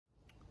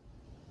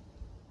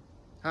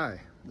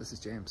Hi, this is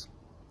James.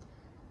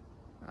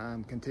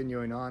 I'm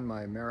continuing on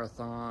my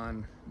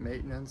marathon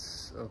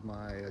maintenance of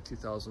my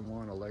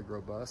 2001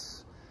 Allegro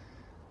bus,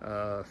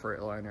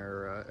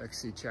 Freightliner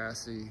XC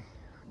chassis.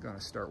 I'm going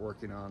to start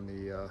working on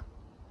the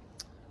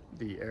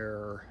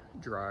air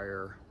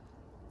dryer,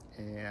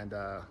 and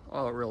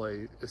all it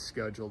really is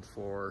scheduled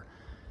for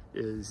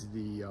is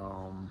the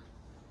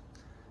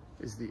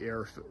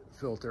air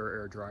filter,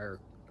 air dryer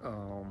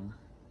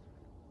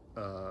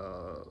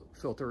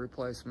filter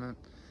replacement.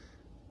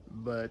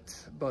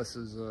 But bus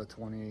is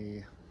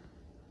 23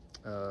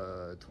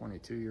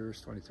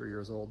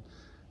 years old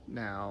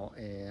now,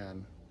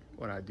 and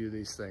when I do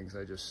these things,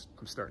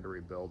 I'm starting to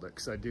rebuild it,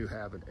 because I do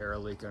have an air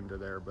leak under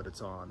there, but it's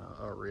on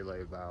a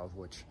relay valve,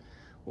 which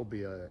will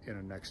be in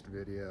a next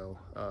video.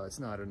 It's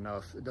not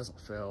enough. It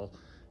doesn't fail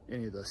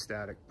any of the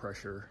static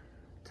pressure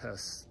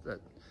tests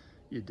that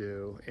you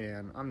do,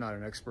 and I'm not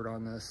an expert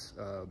on this,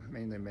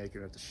 mainly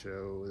making it to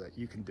show that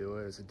you can do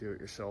it as a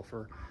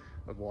do-it-yourselfer.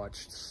 I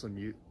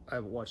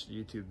haven't watched a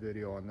YouTube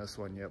video on this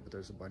one yet, but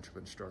there's a bunch of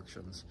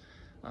instructions.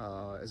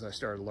 As I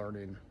started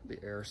learning the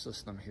air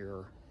system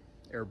here,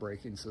 air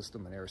braking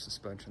system and air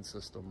suspension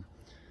system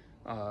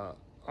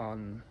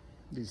on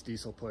these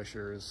diesel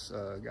pushers,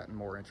 gotten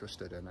more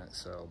interested in it.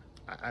 So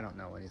I don't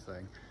know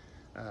anything.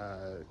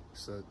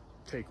 So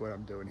take what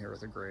I'm doing here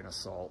with a grain of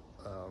salt,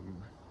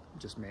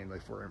 just mainly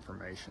for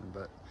information.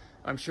 But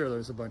I'm sure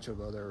there's a bunch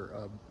of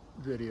other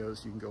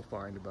videos you can go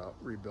find about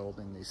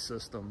rebuilding these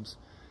systems.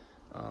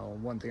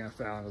 One thing I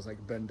found is,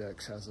 like,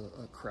 Bendix has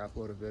a crap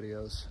load of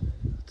videos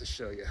to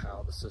show you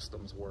how the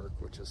systems work,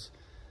 which is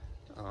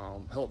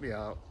helped me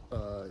out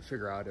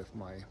figure out if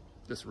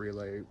this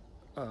relay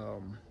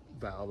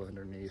valve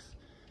underneath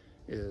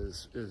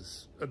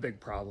is a big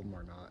problem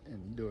or not,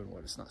 and doing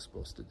what it's not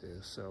supposed to do.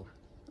 So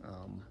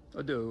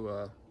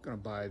gonna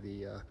buy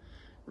the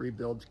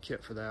rebuild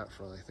kit for that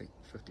for, I think,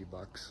 50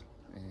 bucks,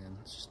 and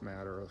it's just a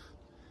matter of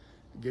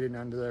getting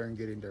under there and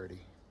getting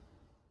dirty.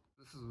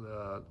 This is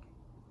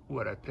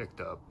what I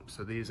picked up.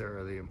 So these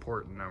are the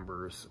important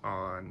numbers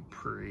on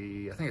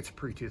I think it's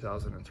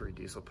pre-2003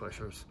 diesel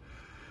pushers.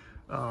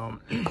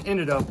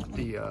 Ended up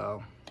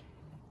the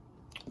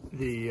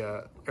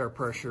air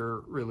pressure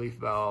relief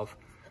valve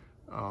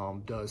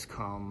does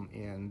come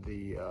in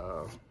the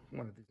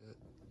one of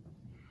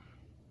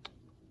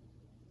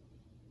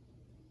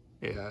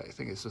the, yeah, I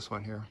think it's this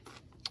one here.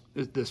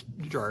 This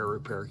dryer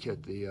repair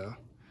kit, the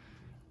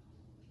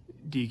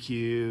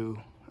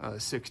DQ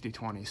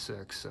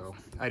 6026. So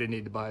I didn't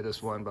need to buy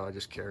this one, but I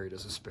just carried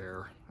as a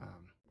spare. All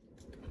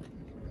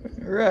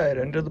right,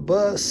 under the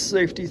bus,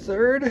 safety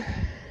third.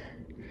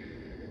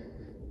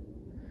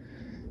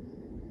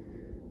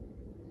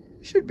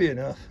 Should be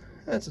enough.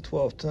 That's a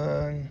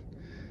 12-ton,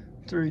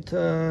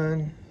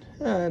 3-ton.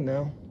 I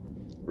know.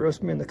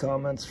 Roast me in the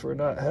comments for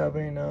not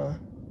having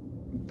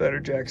better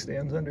jack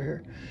stands under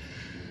here.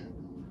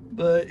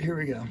 But here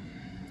we go.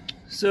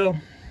 So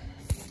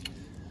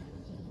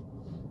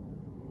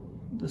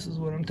this is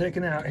what I'm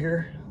taking out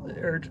here.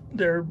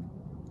 Their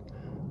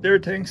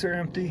tanks are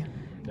empty.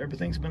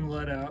 Everything's been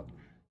let out.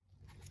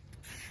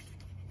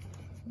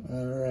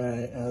 All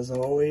right, as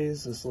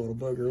always, this little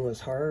bugger was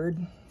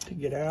hard to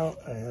get out.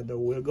 I had to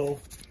wiggle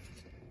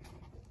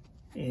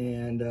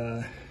and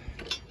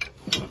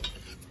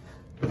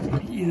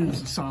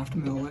use a soft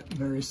millet,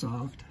 very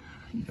soft.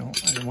 I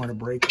didn't want to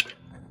break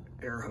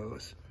the air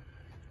hose.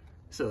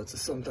 So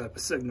it's some type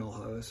of signal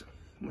hose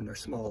when they're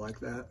small like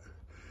that.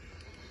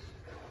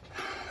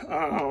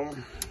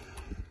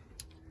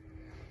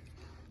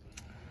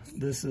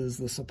 This is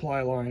the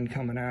supply line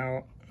coming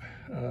out.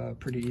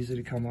 Pretty easy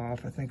to come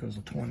off. I think it was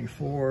a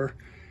 24.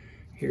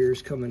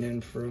 Here's coming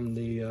in from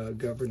the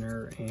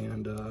governor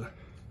and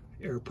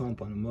air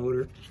pump on the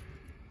motor.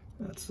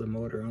 That's the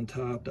motor on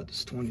top.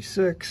 That's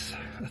 26.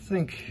 I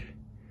think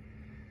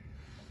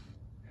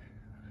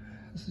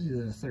this is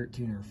either a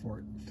 13 or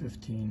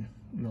 15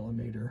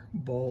 millimeter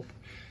bolt.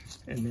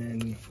 And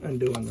then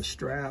undoing the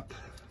strap,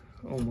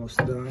 almost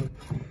done.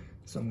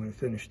 So I'm going to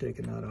finish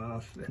taking that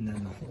off, and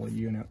then the whole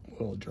unit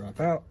will drop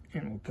out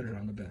and we'll put it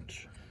on the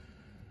bench.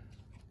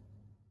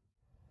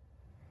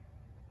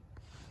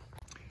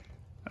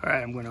 All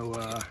right, I'm going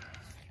to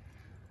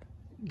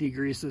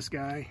degrease this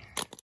guy.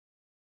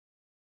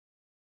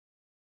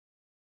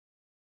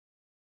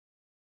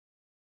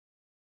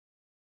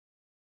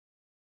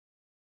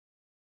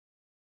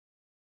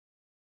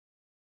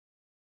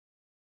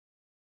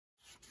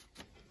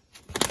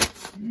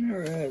 All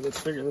right, let's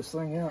figure this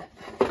thing out.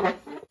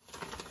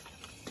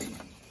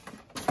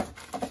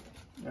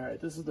 All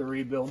right, this is the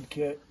rebuild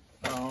kit.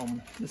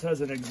 This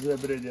hasn't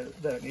exhibited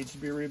that it needs to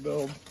be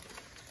rebuilt,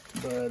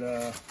 but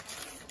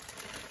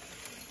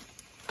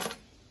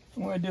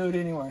I'm going to do it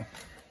anyway.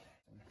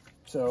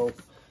 So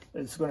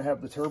it's going to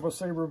have the turbo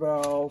saver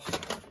valve,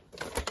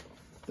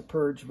 the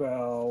purge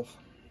valve,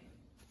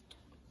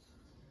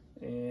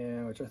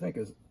 and which I think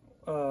is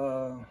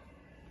I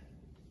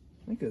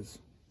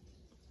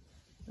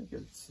think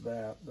it's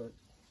that, but,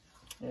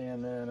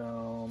 and then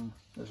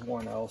there's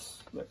one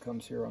else that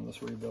comes here on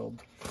this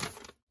rebuild.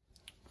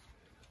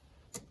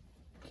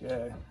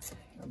 Okay,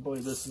 I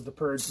believe this is the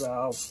purge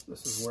valve.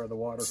 This is where the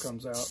water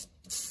comes out.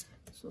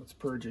 So it's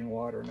purging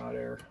water, not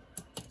air.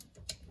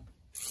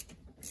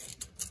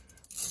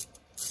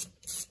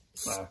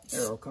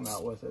 Air will come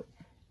out with it,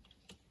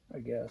 I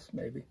guess,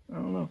 maybe. I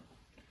don't know.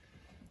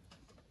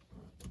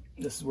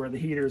 This is where the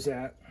heater's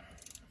at.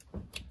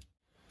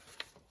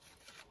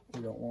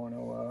 We don't want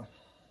to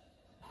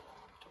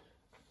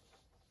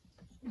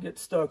get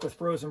stuck with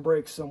frozen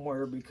brakes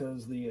somewhere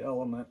because the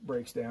element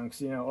breaks down.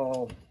 Because, you know,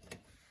 all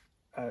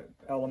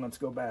elements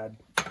go bad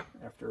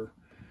after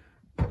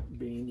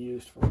being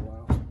used for a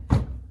while.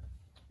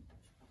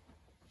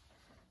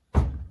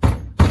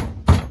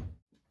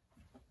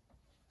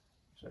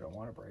 So I don't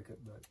want to break it,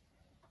 but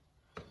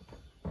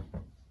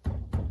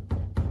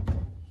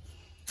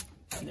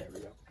there we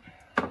go.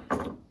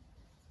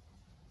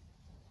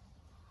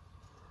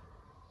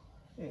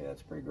 Yeah,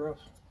 that's pretty gross.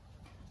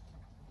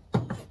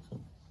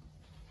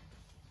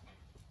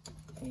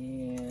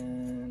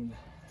 And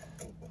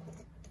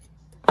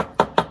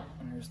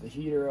there's the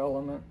heater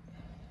element.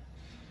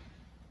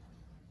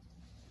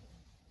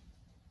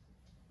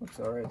 Looks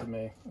all right to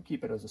me. I'll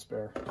keep it as a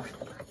spare.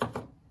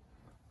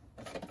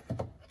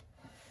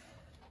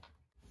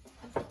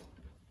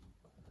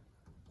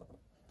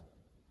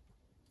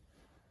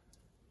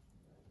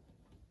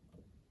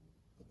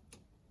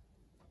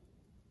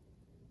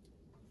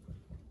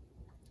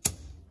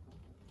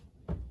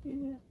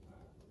 Yeah.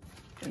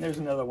 And there's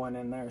another one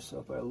in there, so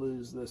if I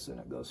lose this and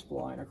it goes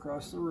flying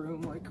across the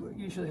room like what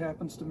usually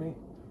happens to me,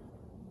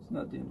 it's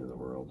not the end of the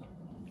world.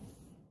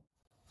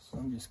 So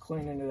I'm just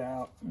cleaning it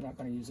out. I'm not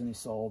going to use any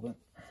solvent.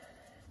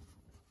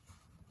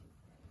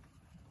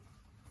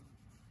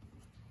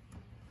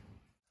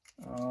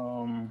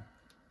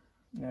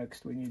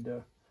 Next we need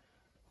to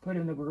put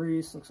in the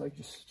grease. Looks like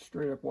just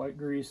straight up white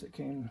grease that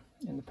came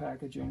in the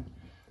packaging.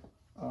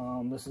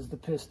 This is the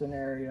piston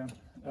area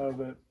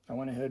of it. I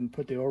went ahead and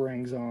put the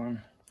O-rings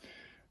on.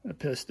 The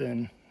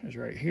piston is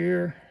right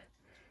here,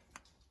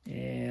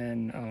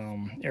 and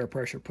air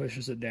pressure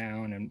pushes it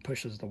down and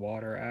pushes the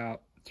water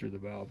out through the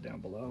valve down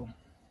below.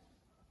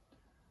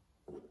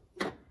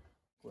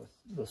 With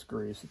this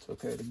grease, it's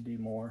okay to be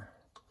more.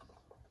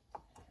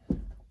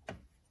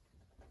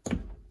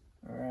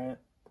 All right,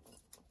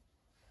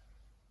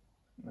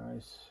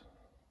 nice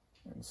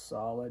and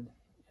solid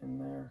in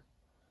there.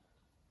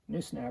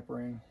 New snap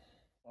ring.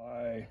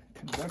 By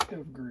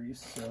conductive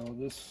grease, so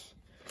this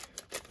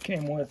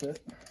came with it,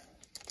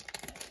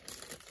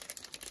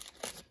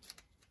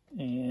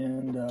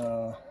 and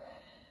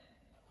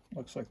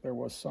looks like there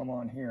was some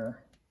on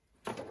here,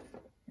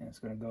 and it's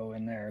going to go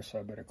in there, so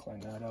I better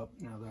clean that up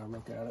now that I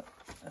look at it.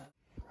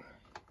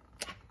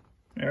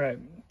 All right,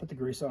 put the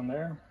grease on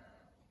there.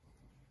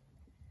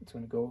 It's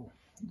going to go,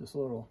 this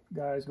little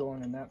guy's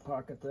going in that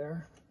pocket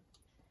there.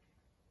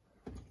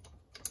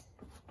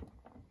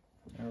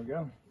 There we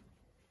go.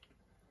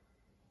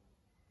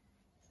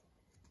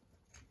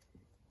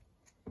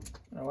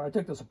 Now, when I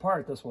took this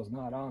apart, this was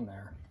not on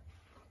there.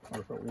 Or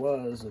if it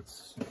was,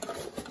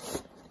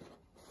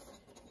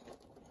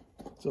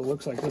 so it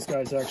looks like this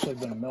guy's actually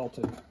been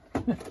melted.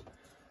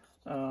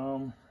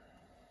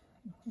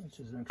 Which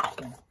is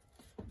interesting.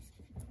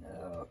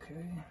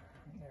 Okay,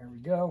 there we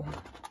go.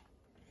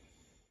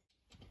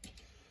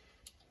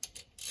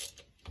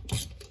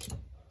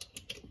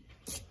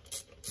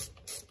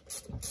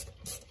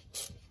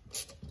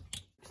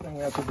 Next thing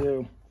we have to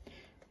do,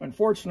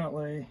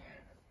 unfortunately,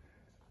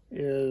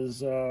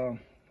 is where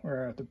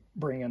I have to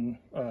bring in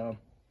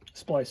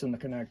splice in the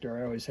connector.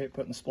 I always hate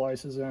putting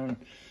splices in.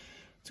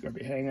 It's going to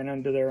be hanging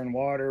under there in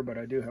water, but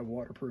I do have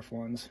waterproof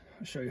ones.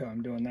 I'll show you how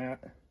I'm doing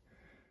that.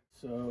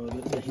 So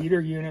the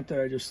heater unit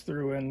that I just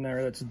threw in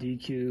there, that's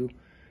DQ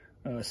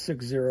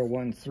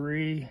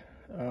 6013.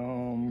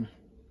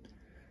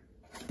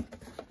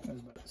 That's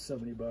about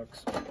 70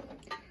 bucks. All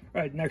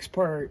right, next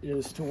part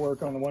is to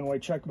work on the one-way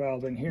check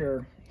valve in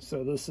here.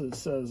 So this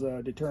says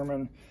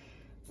determine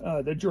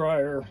the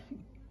dryer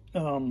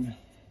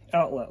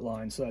outlet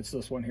line. So that's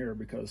this one here,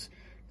 because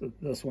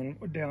this one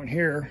down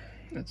here,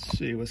 let's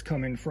see, was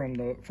coming from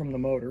the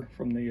motor,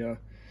 from the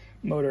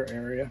motor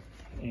area,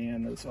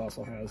 and this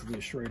also has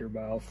the Schrader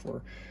valve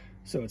for.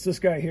 So it's this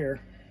guy here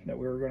that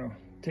we're going to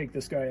take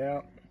this guy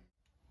out.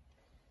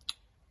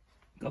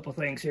 A couple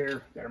things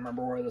here. Got to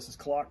remember where this is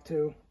clocked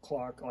to.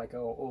 Clock like a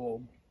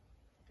old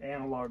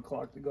analog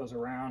clock that goes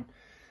around.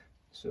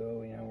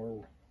 So you know,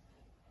 we're,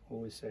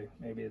 what we say,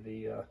 maybe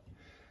the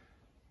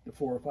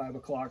 4 or 5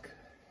 o'clock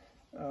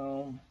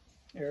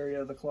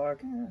area of the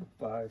clock.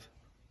 5.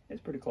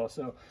 It's pretty close.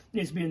 So it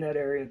needs to be in that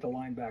area to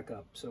line back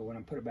up. So when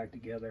I put it back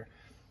together,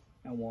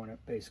 I want it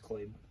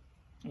basically,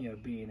 you know,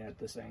 being at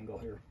this angle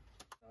here.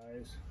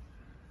 Size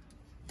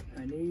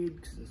I need,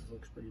 because this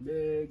looks pretty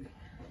big.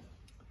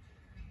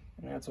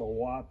 And that's a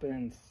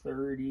whopping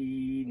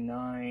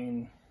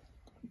 39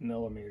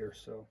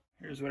 millimeters. So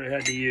here's what I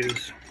had to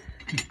use.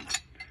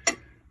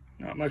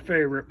 Not my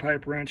favorite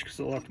pipe wrench because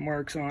it left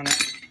marks on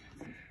it.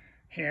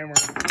 Hammer,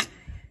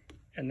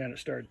 and then it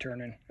started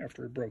turning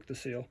after it broke the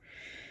seal.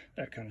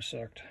 That kind of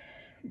sucked,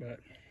 but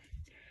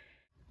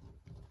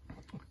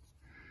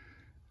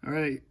All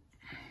right,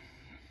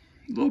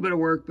 a little bit of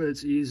work, but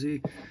it's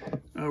easy.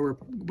 We're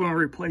going to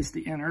replace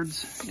the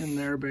innards in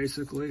there,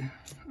 basically.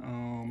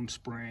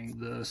 Spraying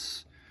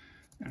this,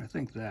 and I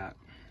think that.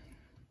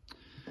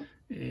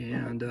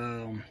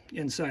 And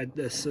inside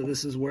this, so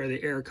this is where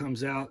the air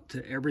comes out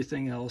to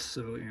everything else.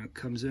 So, you know, it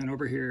comes in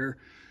over here,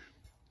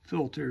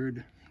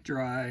 filtered,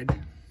 dried.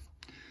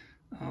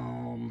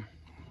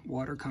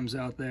 Water comes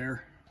out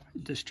there,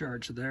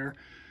 discharge there.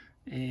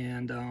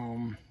 And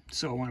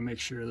so I want to make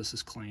sure this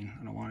is clean.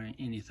 I don't want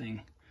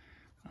anything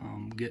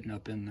getting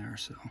up in there.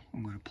 So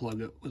I'm going to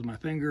plug it with my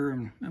finger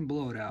and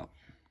blow it out.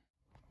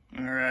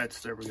 All right,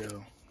 so there we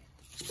go.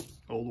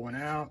 Old one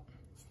out,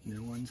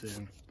 new one's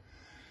in.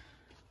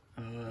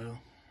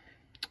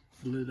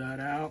 Blew that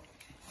out.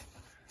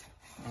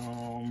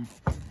 I'll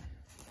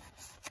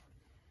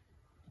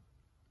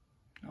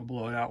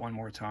blow it out one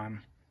more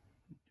time.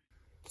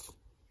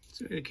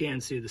 So you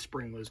can see the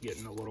spring was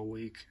getting a little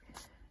weak.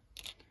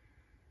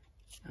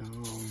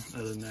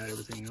 Other than that,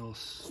 everything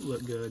else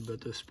looked good,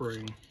 but the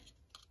spring,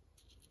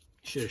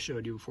 should have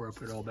showed you before I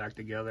put it all back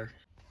together.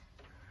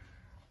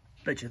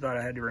 Bet you thought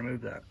I had to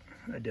remove that.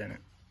 I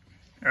didn't.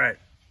 All right.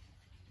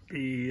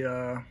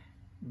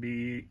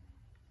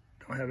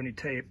 Don't have any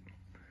tape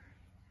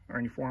or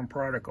any foreign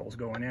particles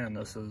going in.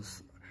 This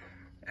is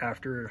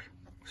after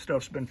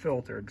stuff's been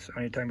filtered. So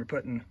anytime you're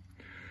putting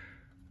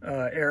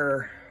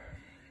air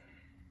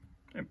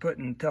and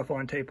putting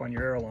Teflon tape on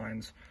your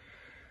airlines,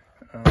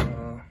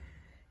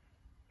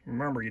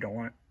 remember, you don't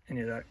want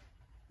any of that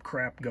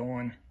crap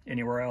going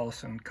anywhere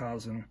else and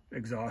causing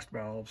exhaust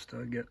valves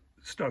to get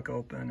stuck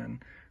open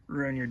and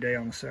ruin your day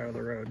on the side of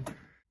the road.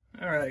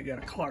 All right,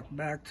 got to clock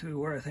back to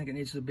where I think it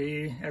needs to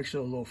be.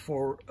 Actually, a little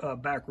forward,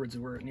 backwards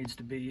of where it needs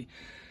to be.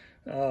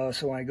 So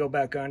when I go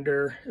back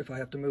under, if I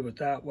have to move it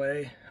that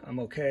way, I'm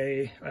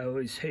okay. I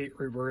always hate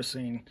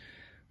reversing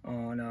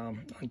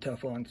on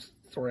Teflon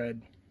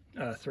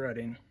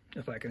threading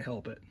if I can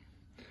help it.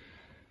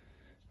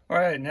 All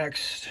right,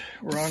 next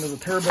we're on to the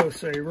turbo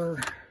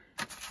saver,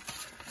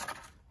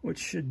 which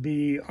should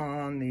be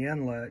on the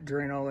inlet.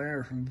 Drain all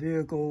air from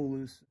vehicle,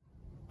 loose.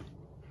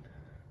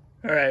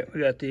 All right,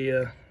 we got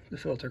the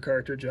filter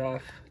cartridge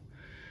off.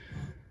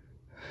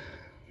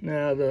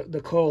 Now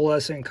the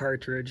coalescing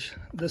cartridge,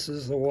 this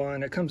is the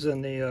one. It comes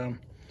in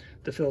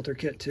the filter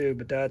kit too,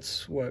 but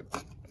that's what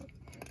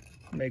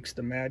makes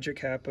the magic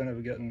happen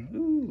of getting,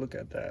 ooh, look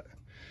at that.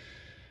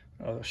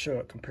 I'll show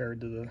it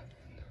compared to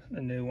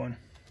the new one.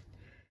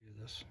 Do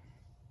this.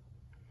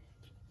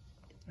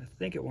 I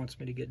think it wants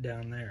me to get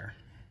down there.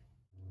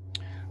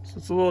 So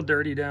it's a little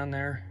dirty down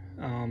there.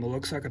 It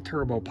looks like a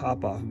turbo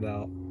pop-off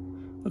valve.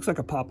 Looks like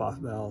a pop-off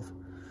valve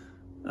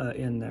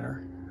in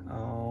there.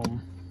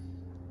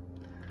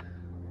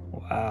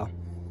 Wow.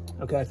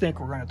 Okay, I think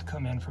we're going to have to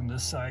come in from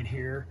this side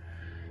here.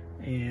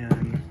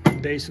 And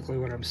basically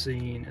what I'm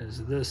seeing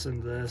is this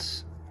and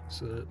this.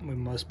 So we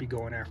must be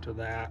going after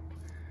that.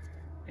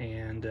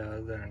 And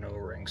then an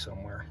O-ring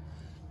somewhere.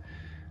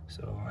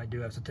 So I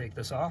do have to take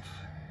this off.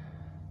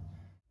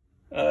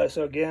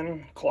 So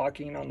again,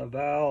 clocking on the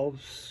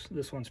valves.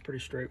 This one's pretty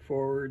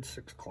straightforward,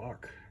 6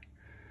 o'clock.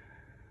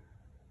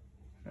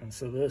 And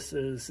so this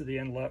is the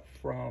inlet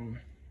from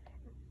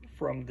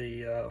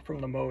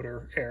the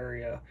motor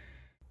area.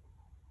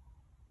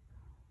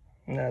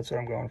 And that's what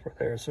I'm going for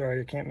there.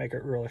 Sorry, I can't make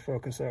it really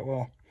focus that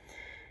well.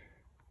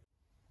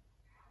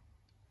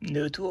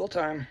 New tool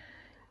time.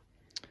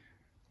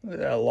 Look at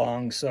that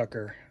long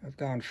sucker. I've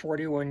gone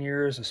 41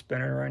 years of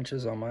spinning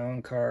wrenches on my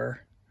own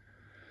car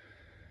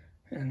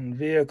and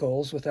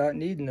vehicles without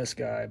needing this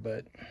guy,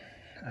 but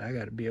I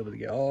got to be able to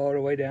get all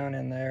the way down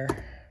in there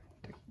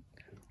to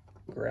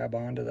grab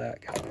onto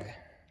that guy.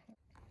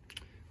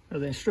 Now,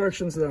 the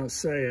instructions don't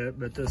say it,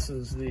 but this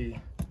is the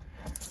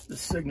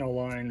signal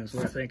line is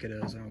what I think it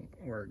is,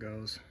 where it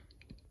goes.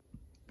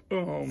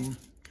 I'm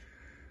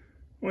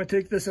going to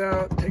take this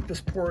out, take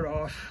this port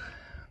off,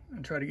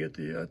 and try to get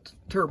the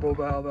turbo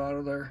valve out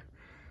of there.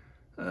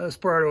 This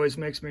part always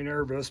makes me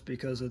nervous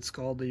because it's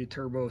called the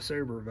turbo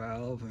saver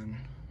valve, and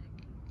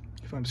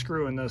if I'm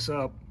screwing this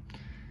up,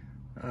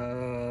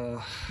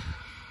 to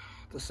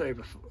save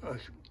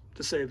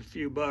a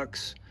few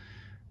bucks,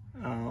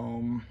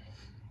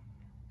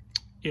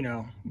 you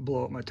know,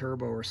 blow up my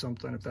turbo or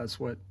something, if that's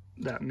what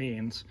that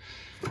means.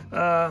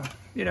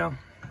 You know,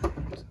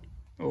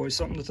 always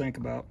something to think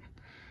about,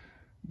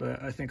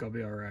 but I think I'll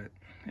be all right.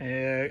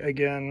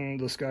 Again,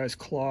 this guy's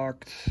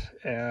clocked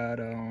at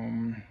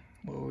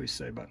what do we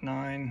say, about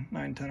 10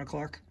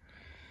 o'clock.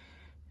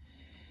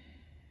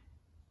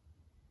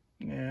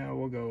 Yeah,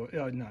 we'll go,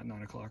 not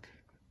 9 o'clock,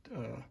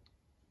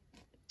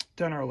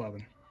 10 or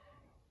 11.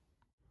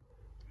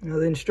 Now,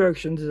 the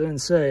instructions didn't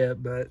say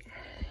it, but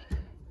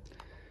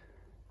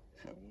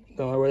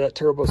the only way that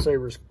turbo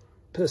saver's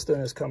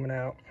piston is coming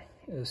out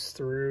is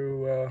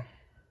through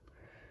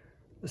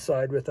the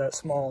side with that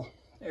small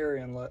air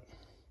inlet.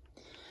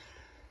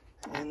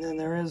 And then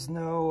there is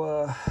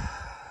no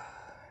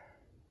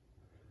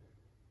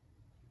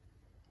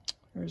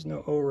there's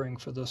no O-ring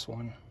for this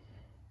one.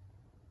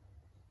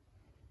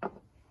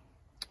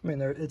 I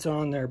mean, it's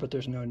on there, but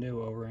there's no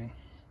new O-ring.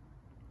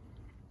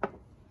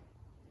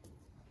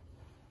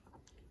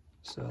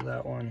 So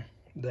that one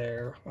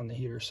there on the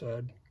heater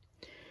side.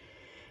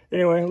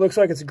 Anyway, it looks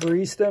like it's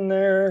greased in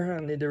there.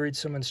 I need to read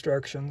some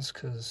instructions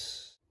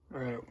because,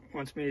 all right,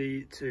 wants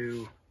me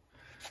to,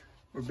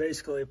 we're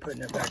basically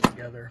putting it back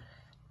together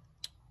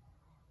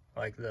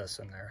like this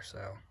in there.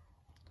 So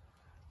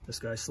this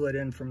guy slid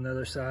in from the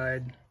other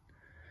side.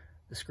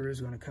 The screw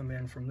is going to come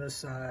in from this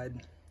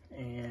side,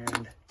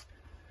 and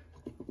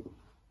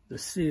the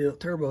seal,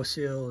 turbo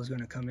seal, is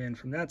going to come in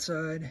from that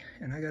side.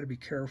 And I got to be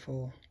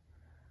careful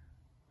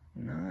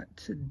not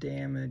to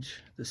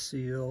damage the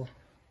seal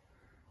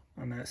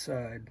on that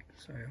side.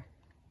 So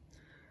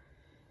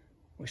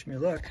wish me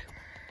luck.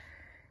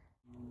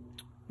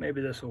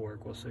 Maybe this will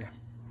work, we'll see.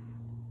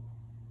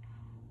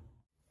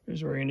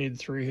 Here's where you need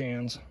 3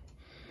 hands.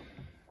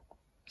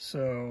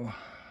 So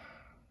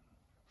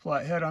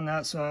flat head on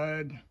that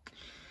side,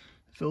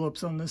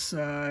 Phillips on this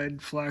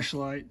side,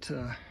 flashlight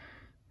to,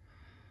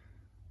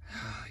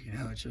 you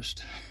know, it's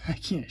just, I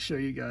can't show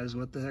you guys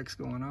what the heck's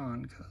going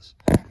on because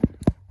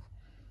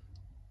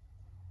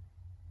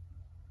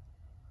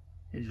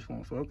it just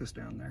won't focus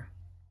down there.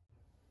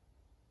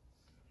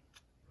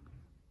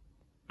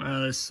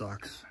 This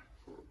sucks.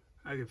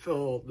 I can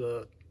feel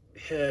the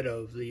head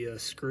of the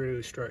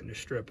screw starting to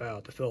strip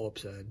out, the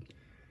Phillips head.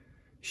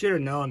 Should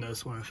have known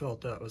this when I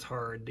felt that was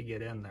hard to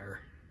get in there.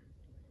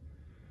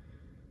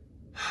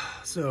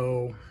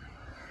 So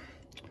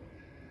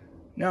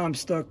now I'm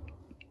stuck.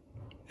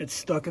 It's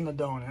stuck in the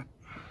donut.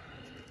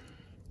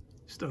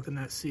 Stuck in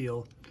that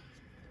seal.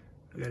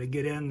 I got to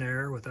get in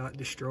there without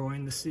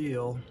destroying the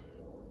seal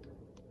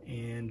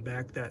and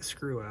back that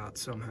screw out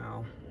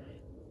somehow.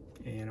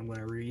 And I'm going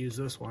to reuse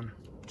this one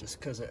just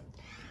because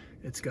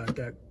it's got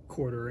that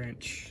 1/4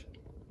 inch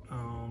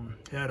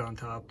head on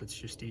top that's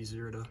just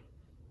easier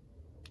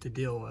to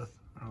deal with.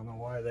 I don't know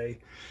why they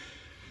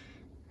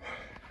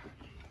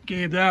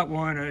gave that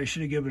one. I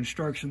should have given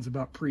instructions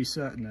about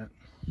presetting it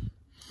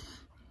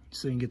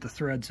so you can get the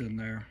threads in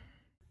there.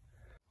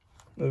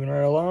 Moving right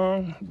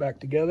along,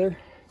 back together.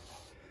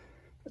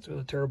 That's where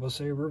the turbo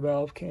saver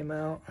valve came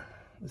out.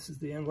 This is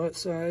the inlet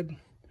side.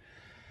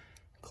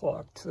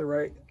 Clock to the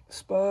right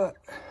spot.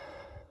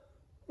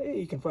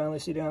 Hey, you can finally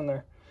see down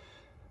there.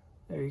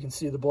 There you can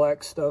see the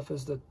black stuff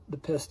is the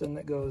piston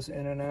that goes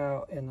in and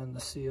out, and then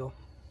the seal.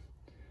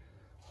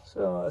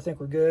 So I think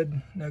we're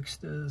good.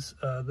 Next is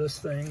this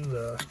thing,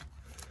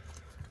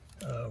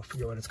 I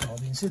forget what it's called.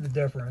 You can see the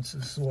difference.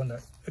 This is the one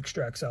that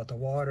extracts out the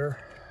water.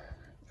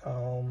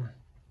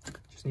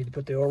 Just need to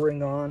put the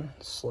O-ring on,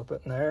 slip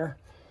it in there.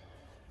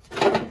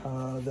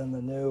 Then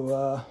the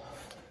new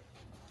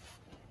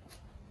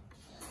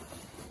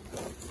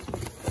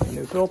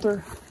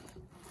filter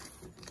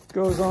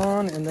goes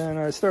on, and then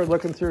I started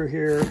looking through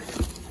here,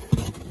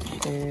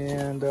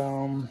 and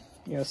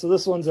you know, so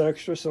this one's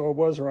extra, so it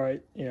was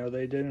right. You know,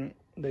 they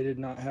did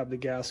not have the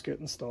gasket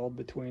installed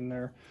between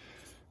there.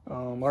 I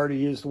already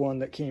used one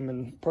that came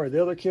in part of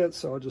the other kit,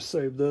 so I'll just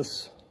save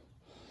this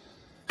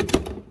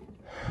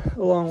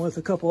along with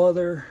a couple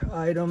other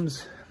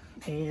items.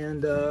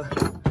 And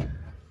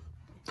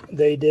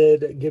they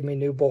did give me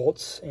new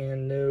bolts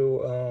and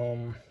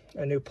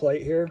a new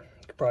plate here,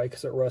 probably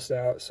because it rusts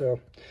out. So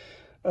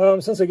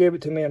since they gave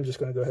it to me, I'm just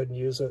going to go ahead and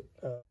use it.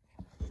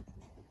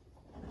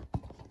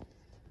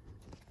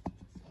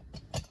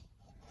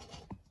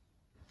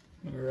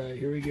 All right,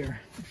 here we go.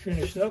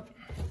 Finished up.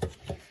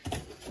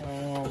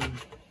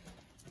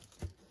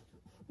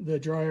 The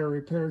dryer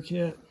repair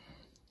kit.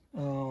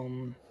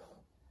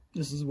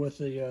 This is with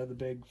the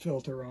big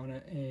filter on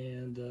it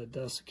and the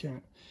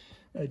desiccant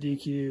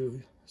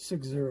DQ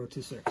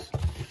 6026.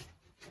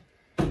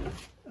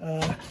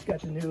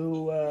 Got the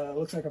new,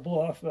 looks like a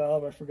blow-off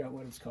valve. I forgot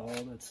what it's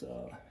called. It's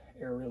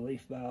air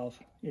relief valve.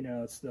 You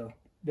know, it's the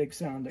big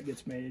sound that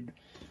gets made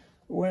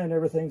when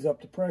everything's up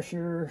to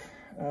pressure.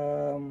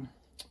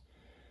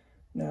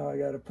 Now I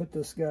got to put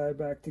this guy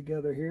back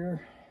together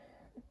here,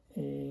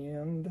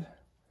 and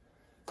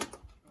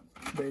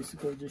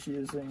basically just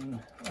using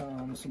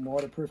some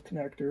waterproof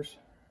connectors.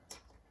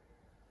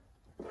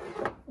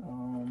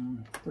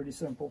 Pretty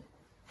simple.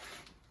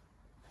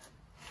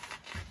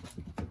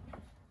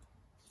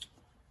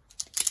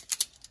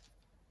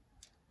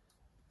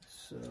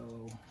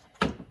 So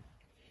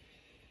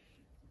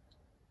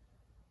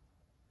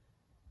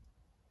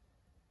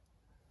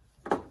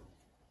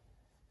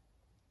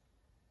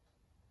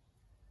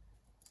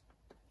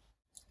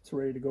it's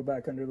ready to go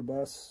back under the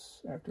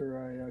bus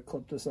after I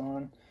clip this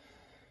on.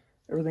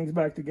 Everything's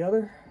back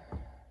together.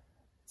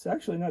 It's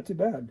actually not too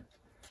bad.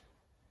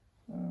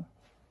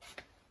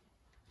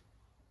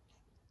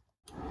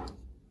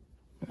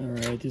 All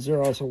right, these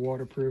are also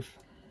waterproof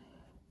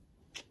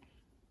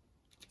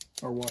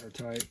or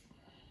watertight.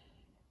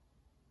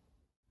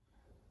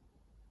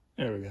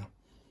 There we go.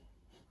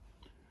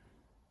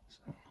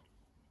 So,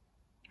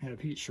 have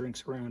heat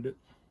shrinks around it.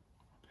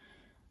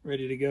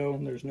 Ready to go,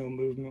 and there's no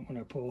movement when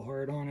I pull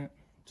hard on it.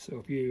 So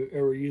if you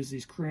ever use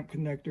these crimp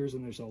connectors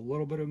and there's a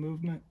little bit of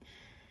movement,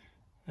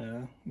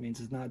 Means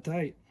it's not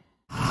tight.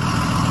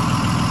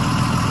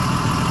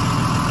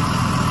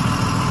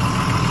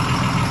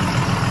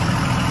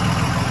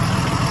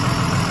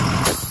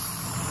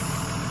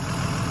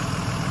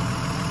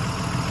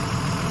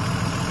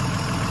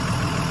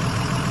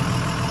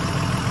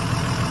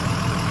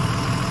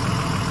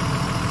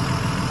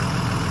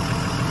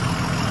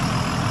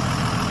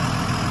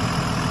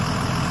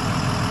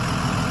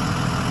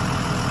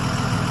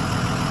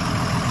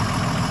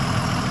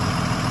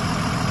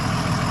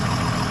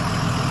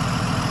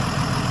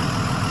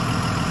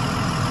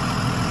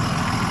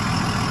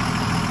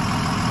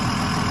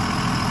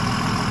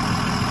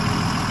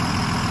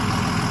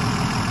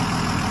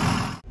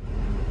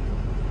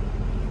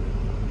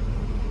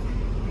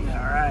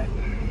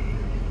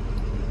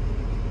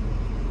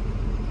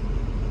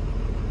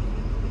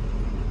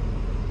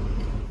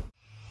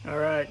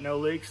 No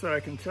leaks that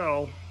I can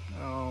tell.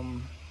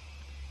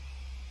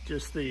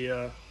 Just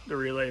the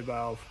relay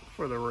valve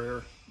for the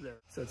rear there.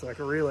 So it's like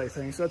a relay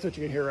thing. So that's what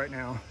you can hear right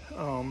now.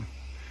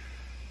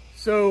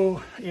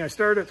 So, you know, I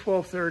started at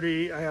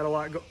 12:30. I had a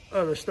lot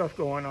other stuff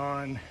going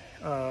on,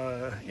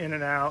 in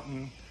and out,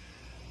 and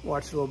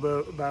watched a little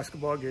bit of a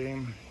basketball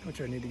game, which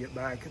I need to get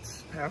back.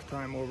 It's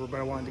halftime over, but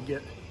I wanted to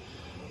get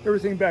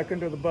everything back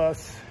under the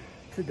bus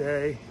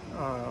today.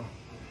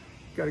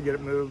 Got to get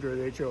it moved or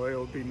the HOA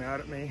will be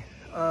mad at me.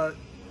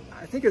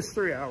 I think it's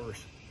 3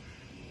 hours,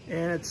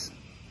 and it's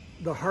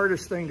the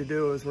hardest thing to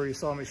do is where you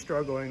saw me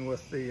struggling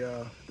with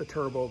the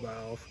turbo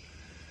valve.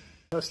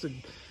 Tested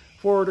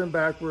forward and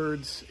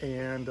backwards,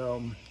 and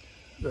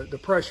the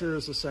pressure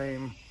is the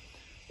same.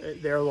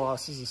 The air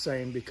loss is the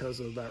same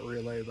because of that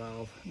relay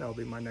valve. That'll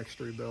be my next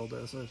rebuild,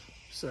 as I've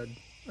said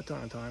a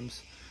ton of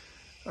times.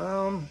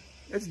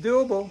 It's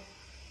doable.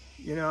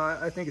 You know,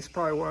 I think it's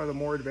probably one of the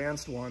more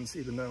advanced ones,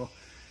 even though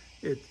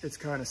it's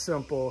kind of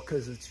simple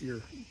because it's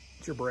your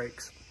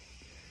brakes.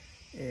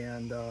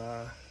 And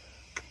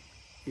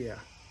yeah,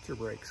 it's your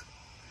brakes.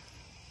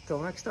 Till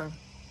next time.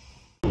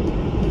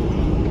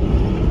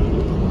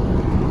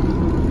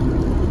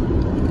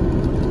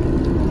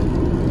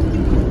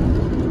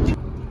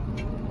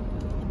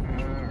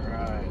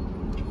 Alright,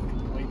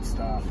 complete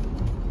stop.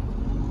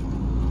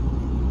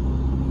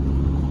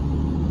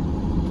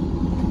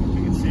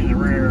 You can see the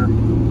rear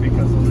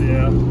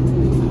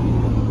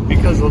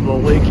because of the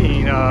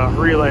leaking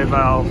relay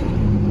valve.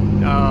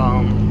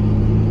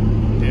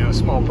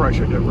 Small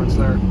pressure difference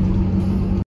there.